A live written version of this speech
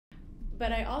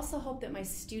But I also hope that my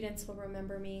students will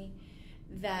remember me,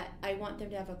 that I want them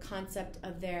to have a concept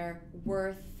of their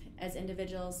worth as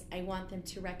individuals. I want them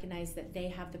to recognize that they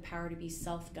have the power to be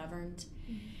self-governed,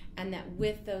 and that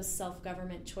with those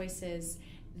self-government choices,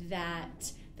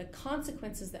 that the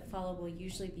consequences that follow will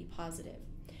usually be positive.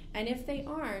 And if they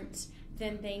aren't,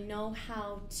 then they know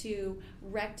how to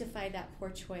rectify that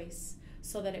poor choice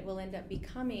so that it will end up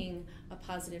becoming a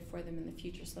positive for them in the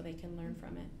future, so they can learn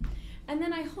from it. And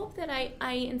then I hope that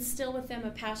I instill with them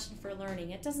a passion for learning.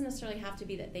 It doesn't necessarily have to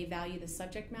be that they value the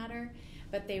subject matter,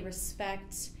 but they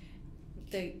respect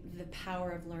the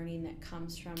power of learning that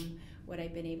comes from what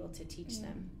I've been able to teach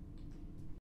them.